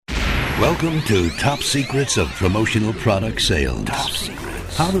Welcome to Top Secrets of Promotional Product Sales. Top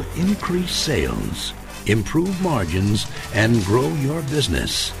Secrets. How to increase sales, improve margins, and grow your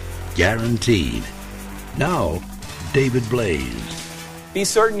business. Guaranteed. Now, David Blaise. Be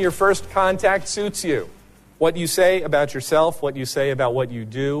certain your first contact suits you. What you say about yourself, what you say about what you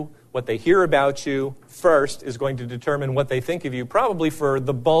do, what they hear about you first is going to determine what they think of you, probably for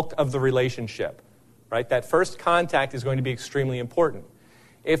the bulk of the relationship. Right? That first contact is going to be extremely important.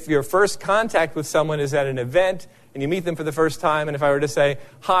 If your first contact with someone is at an event and you meet them for the first time, and if I were to say,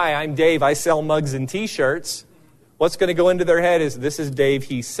 "Hi, I'm Dave, I sell mugs and T-shirts," what's going to go into their head is, this is Dave,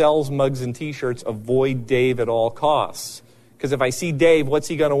 he sells mugs and T-shirts, avoid Dave at all costs. Because if I see Dave, what's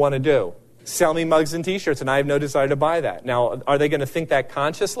he going to want to do? Sell me mugs and T-shirts, and I have no desire to buy that. Now, are they going to think that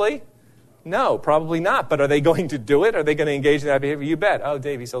consciously? No, probably not. But are they going to do it? Are they going to engage in that behavior? You bet. Oh,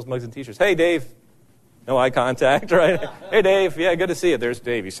 Dave, he sells mugs and T-shirts. Hey, Dave. No eye contact, right? Hey, Dave. Yeah, good to see you. There's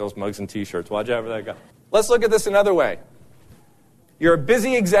Dave. He sells mugs and T-shirts. Watch out for that guy. Let's look at this another way. You're a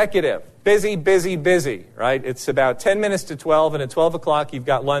busy executive. Busy, busy, busy, right? It's about 10 minutes to 12, and at 12 o'clock you've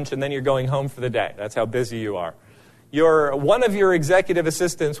got lunch, and then you're going home for the day. That's how busy you are. One of your executive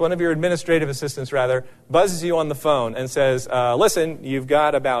assistants, one of your administrative assistants, rather, buzzes you on the phone and says, listen, you've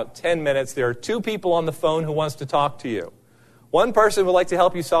got about 10 minutes. There are 2 people on the phone who wants to talk to you. One person would like to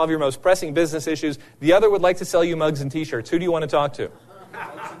help you solve your most pressing business issues. The other would like to sell you mugs and T-shirts. Who do you want to talk to?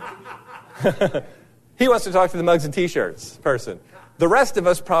 He wants to talk to the mugs and T-shirts person. The rest of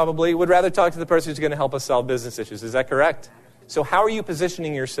us probably would rather talk to the person who's going to help us solve business issues. Is that correct? So how are you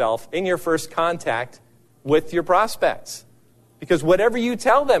positioning yourself in your first contact with your prospects? Because whatever you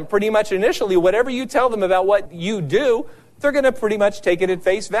tell them, pretty much initially, whatever you tell them about what you do, they're going to pretty much take it at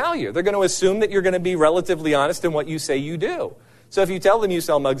face value. They're going to assume that you're going to be relatively honest in what you say you do. So if you tell them you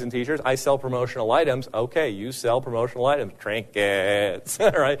sell mugs and T-shirts, I sell promotional items. Okay, you sell promotional items. Trinkets,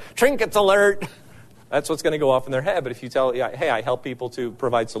 right? Trinkets alert. That's what's going to go off in their head. But if you tell, hey, I help people to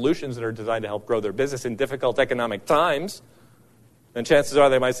provide solutions that are designed to help grow their business in difficult economic times, then chances are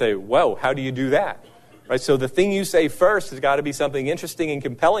they might say, whoa, how do you do that? Right, so the thing you say first has got to be something interesting and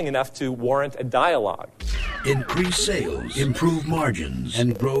compelling enough to warrant a dialogue. Increase sales, improve margins,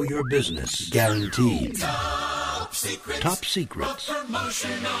 and grow your business. Guaranteed. Top Secrets. Top Secrets. Of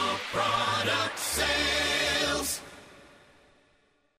promotional product sales.